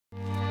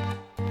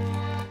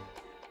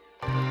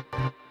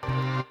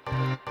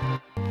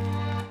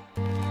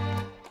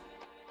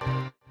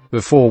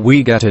Before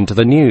we get into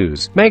the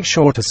news, make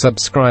sure to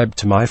subscribe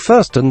to my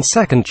first and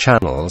second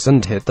channels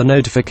and hit the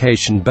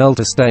notification bell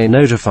to stay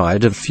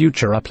notified of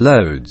future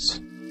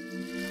uploads.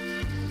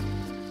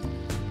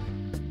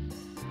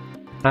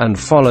 And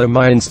follow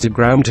my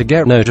Instagram to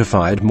get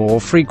notified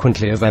more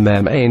frequently of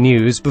MMA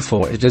news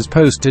before it is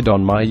posted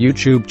on my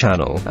YouTube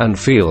channel, and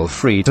feel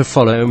free to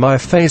follow my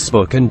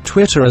Facebook and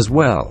Twitter as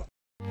well.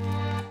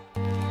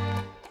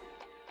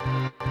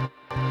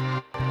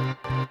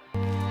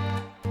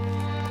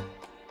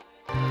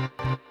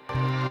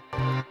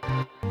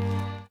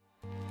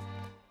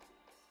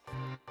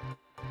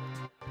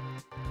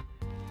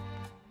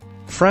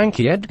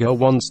 Frankie Edgar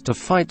wants to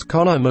fight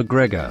Conor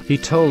McGregor. He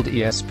told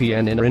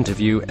ESPN in an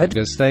interview,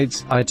 Edgar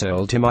states, "I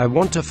told him I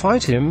want to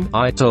fight him.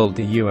 I told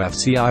the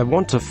UFC I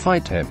want to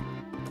fight him.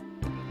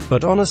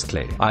 But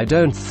honestly, I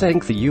don't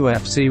think the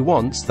UFC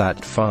wants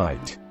that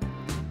fight.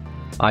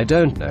 I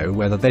don't know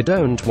whether they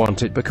don't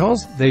want it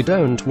because they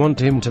don't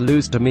want him to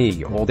lose to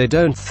me, or they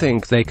don't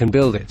think they can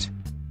build it.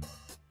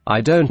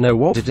 I don't know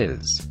what it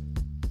is.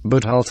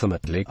 But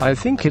ultimately, I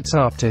think it's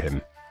up to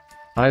him.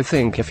 I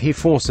think if he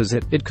forces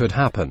it, it could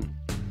happen.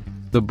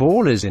 The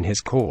ball is in his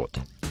court.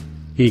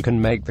 He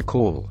can make the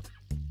call.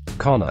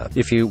 Conor,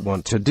 if you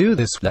want to do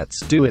this,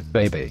 let's do it,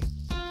 baby.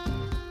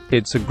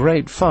 It's a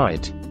great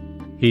fight.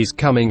 He's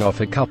coming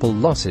off a couple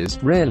losses,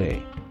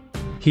 really.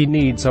 He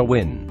needs a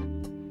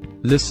win.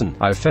 Listen,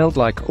 I felt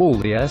like all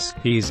the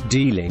he's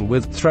dealing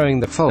with,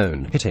 throwing the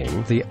phone,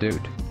 hitting the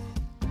dude.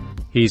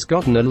 He's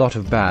gotten a lot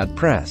of bad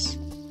press.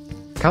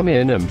 Come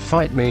in and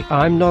fight me,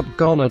 I'm not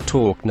gonna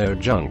talk no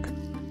junk.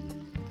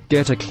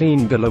 Get a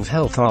clean bill of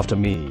health after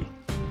me.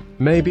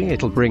 Maybe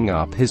it'll bring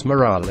up his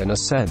morale in a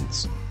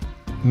sense.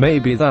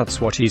 Maybe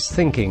that's what he's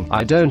thinking,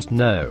 I don't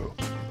know.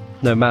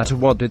 No matter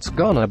what, it's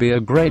gonna be a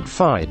great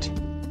fight.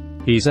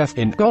 He's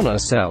effing gonna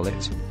sell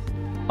it.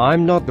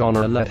 I'm not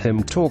gonna let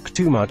him talk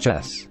too much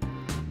s.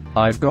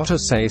 I've gotta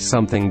say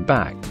something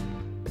back."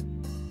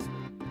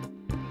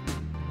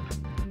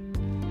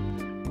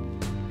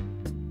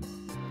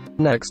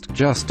 Next,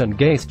 Justin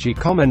Gaethje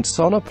comments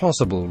on a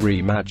possible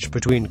rematch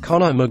between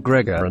Conor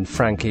McGregor and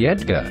Frankie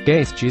Edgar.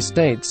 Gaethje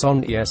states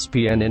on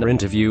ESPN in an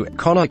interview,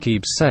 "Conor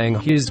keeps saying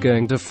he's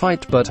going to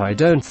fight, but I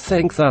don't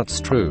think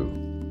that's true.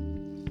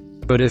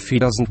 But if he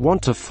doesn't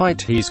want to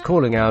fight, he's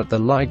calling out the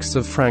likes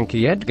of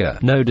Frankie Edgar.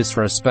 No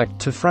disrespect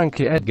to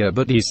Frankie Edgar,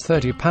 but he's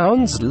 30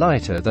 pounds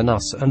lighter than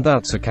us, and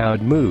that's a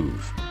coward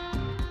move.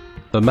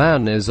 The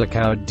man is a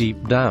coward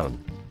deep down.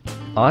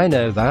 I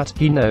know that,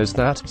 he knows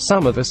that,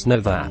 some of us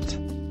know that.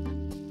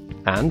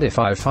 And if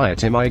I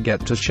fight him, I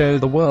get to show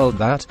the world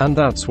that, and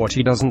that's what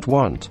he doesn't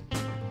want.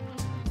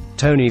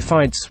 Tony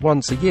fights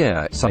once a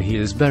year, so he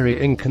is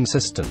very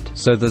inconsistent,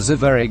 so there's a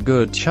very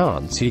good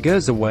chance he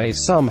goes away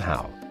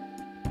somehow.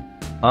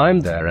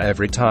 I'm there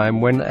every time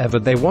whenever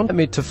they want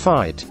me to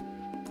fight.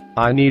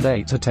 I need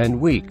 8 to 10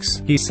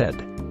 weeks," he said.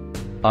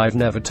 "I've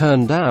never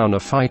turned down a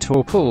fight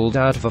or pulled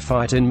out of a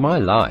fight in my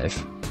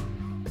life.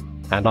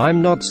 And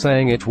I'm not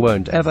saying it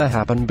won't ever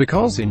happen,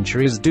 because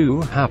injuries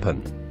do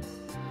happen.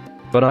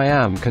 But I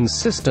am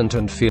consistent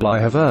and feel I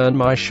have earned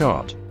my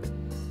shot."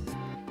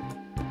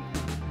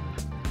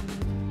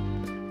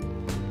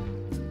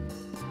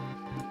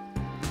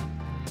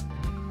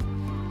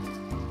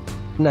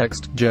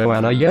 Next,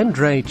 Joanna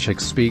Jedrzejczyk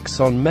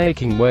speaks on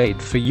making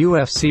weight for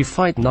UFC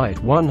Fight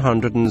Night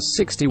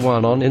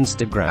 161 on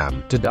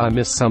Instagram. "Did I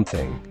miss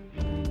something?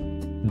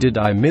 Did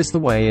I miss the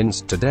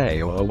weigh-ins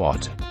today or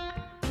what?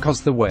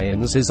 'Cause the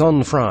weigh-ins is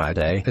on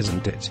Friday,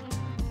 isn't it?"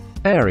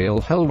 Ariel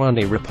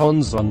Helwani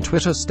responds on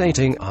Twitter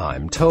stating,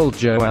 "I'm told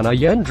Joanna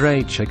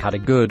Jedrzejczyk had a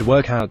good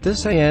workout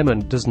this AM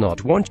and does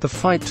not want the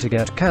fight to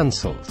get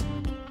cancelled.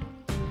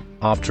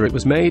 After it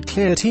was made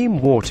clear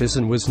Team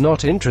Waterson was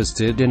not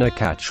interested in a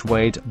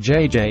catchweight,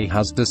 JJ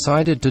has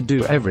decided to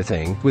do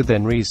everything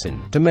within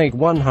reason to make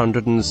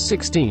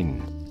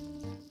 116.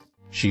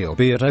 She'll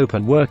be at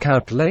open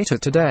workout later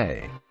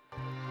today."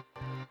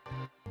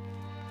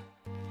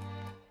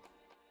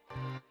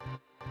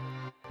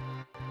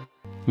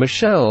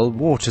 Michelle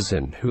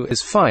Waterson, who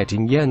is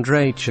fighting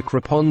Jedrzejczyk,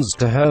 responds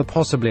to her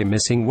possibly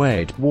missing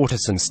weight.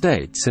 Waterson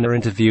states in her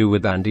interview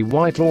with Andy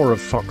Whitelaw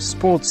of Fox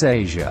Sports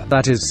Asia,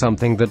 "That is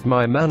something that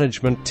my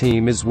management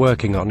team is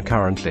working on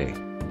currently.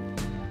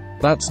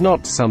 That's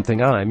not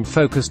something I'm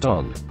focused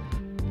on.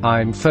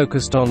 I'm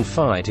focused on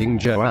fighting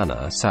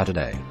Joanna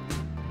Saturday.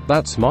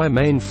 That's my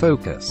main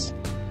focus.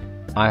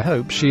 I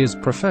hope she is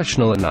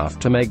professional enough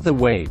to make the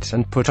weight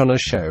and put on a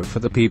show for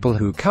the people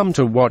who come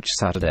to watch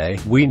Saturday.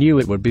 We knew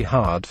it would be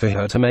hard for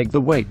her to make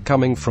the weight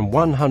coming from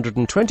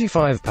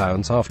 125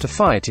 pounds after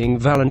fighting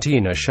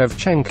Valentina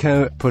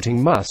Shevchenko,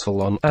 putting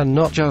muscle on, and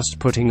not just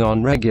putting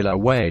on regular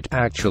weight,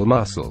 actual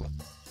muscle.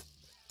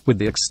 With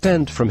the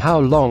extent from how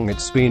long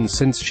it's been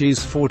since she's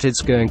fought,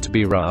 it's going to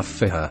be rough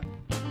for her.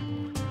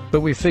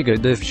 But we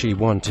figured if she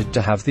wanted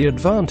to have the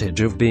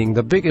advantage of being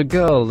the bigger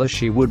girl, that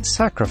she would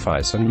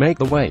sacrifice and make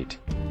the weight.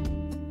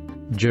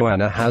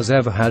 Joanna has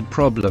ever had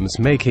problems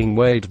making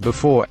weight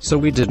before, so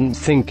we didn't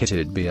think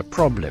it'd be a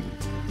problem.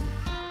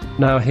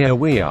 Now here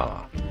we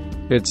are.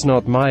 It's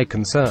not my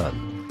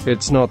concern.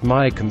 It's not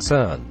my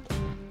concern.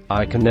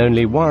 I can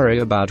only worry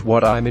about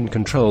what I'm in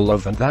control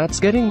of, and that's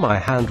getting my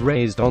hand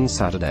raised on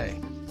Saturday.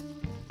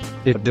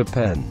 It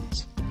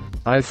depends.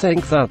 I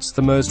think that's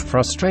the most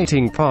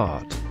frustrating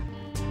part.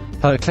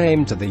 Her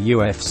claim to the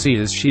UFC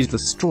is she's the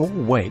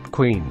strawweight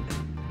queen.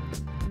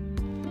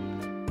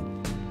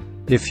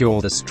 If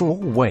you're the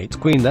strawweight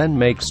queen, then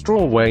make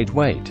strawweight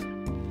weight.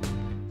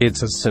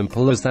 It's as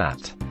simple as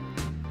that.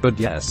 But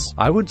yes,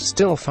 I would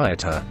still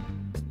fight her.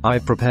 I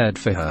prepared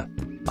for her.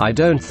 I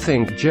don't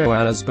think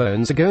Joanna's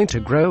bones are going to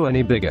grow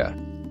any bigger.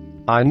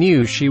 I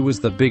knew she was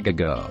the bigger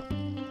girl.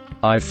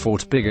 I've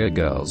fought bigger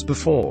girls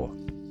before.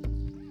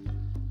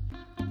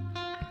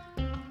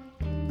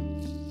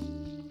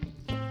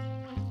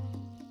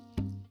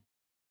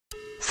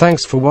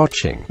 Thanks for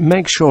watching.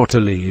 Make sure to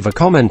leave a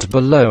comment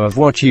below of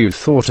what you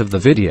thought of the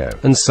video,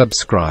 and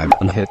subscribe,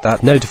 and hit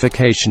that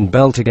notification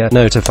bell to get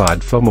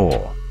notified for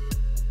more.